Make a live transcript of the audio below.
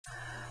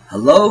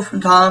Hello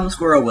from Tom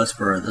Squirrel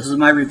Whisperer. This is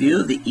my review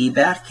of the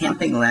Ebat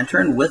camping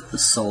lantern with the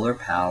solar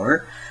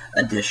power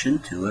addition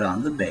to it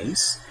on the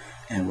base.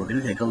 And we're going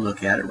to take a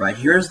look at it. Right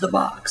here is the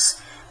box.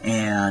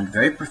 And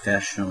very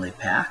professionally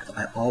packed.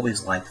 I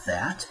always like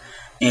that.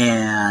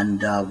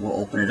 And we'll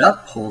open it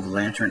up, pull the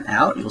lantern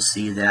out. You'll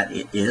see that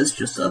it is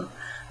just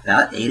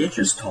about 8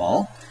 inches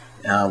tall.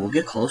 We'll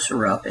get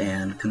closer up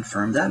and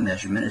confirm that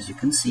measurement. As you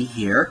can see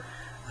here,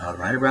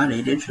 right around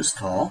 8 inches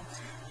tall.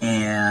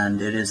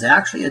 And it is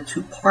actually a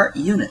two-part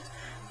unit.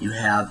 You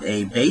have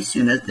a base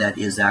unit that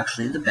is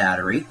actually the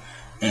battery,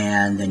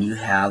 and then you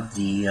have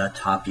the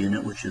top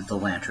unit, which is the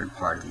lantern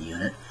part of the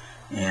unit,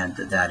 and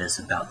that is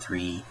about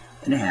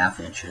 3.5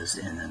 inches,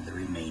 and then the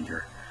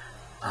remainder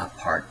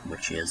part,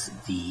 which is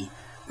the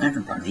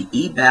lantern part. The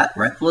Ebat,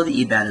 right below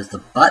the Ebat is the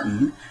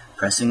button.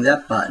 Pressing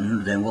that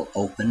button then will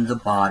open the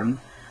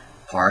bottom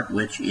part,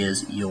 which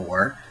is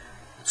your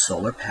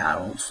solar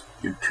panels,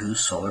 your 2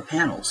 solar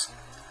panels.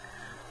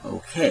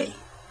 Okay,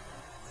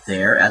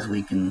 there, as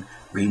we can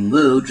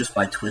remove just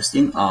by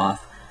twisting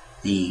off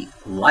the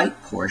light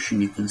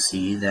portion, you can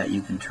see that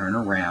you can turn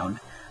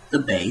around the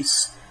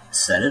base,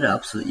 set it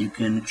up so that you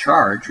can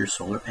charge your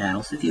solar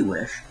panels if you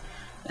wish,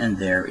 and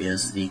there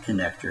is the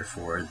connector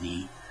for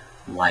the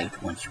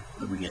light once you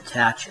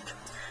reattach it.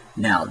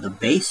 Now, the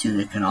base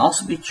unit can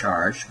also be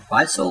charged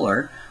by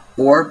solar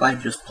or by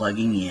just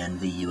plugging in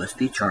the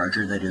USB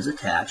charger that is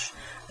attached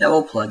that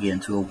will plug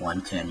into a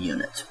 110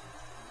 unit.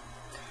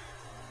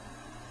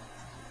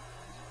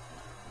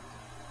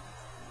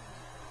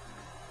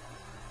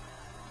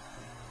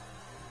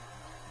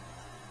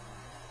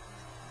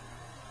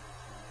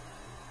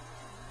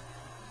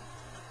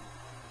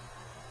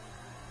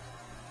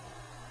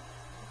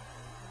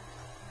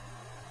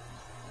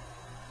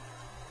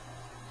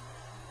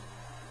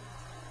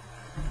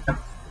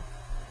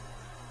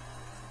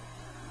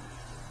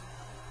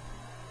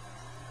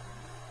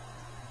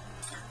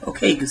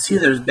 Okay, you can see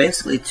there's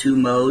basically 2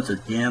 modes, a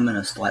dim and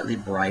a slightly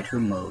brighter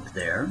mode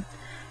there.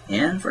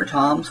 And for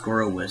Tom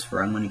Squirrel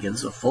Whisperer, I'm going to give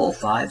this a full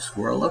 5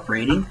 squirrel up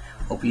rating.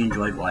 Hope you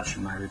enjoyed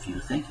watching my review.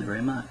 Thank you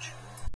very much.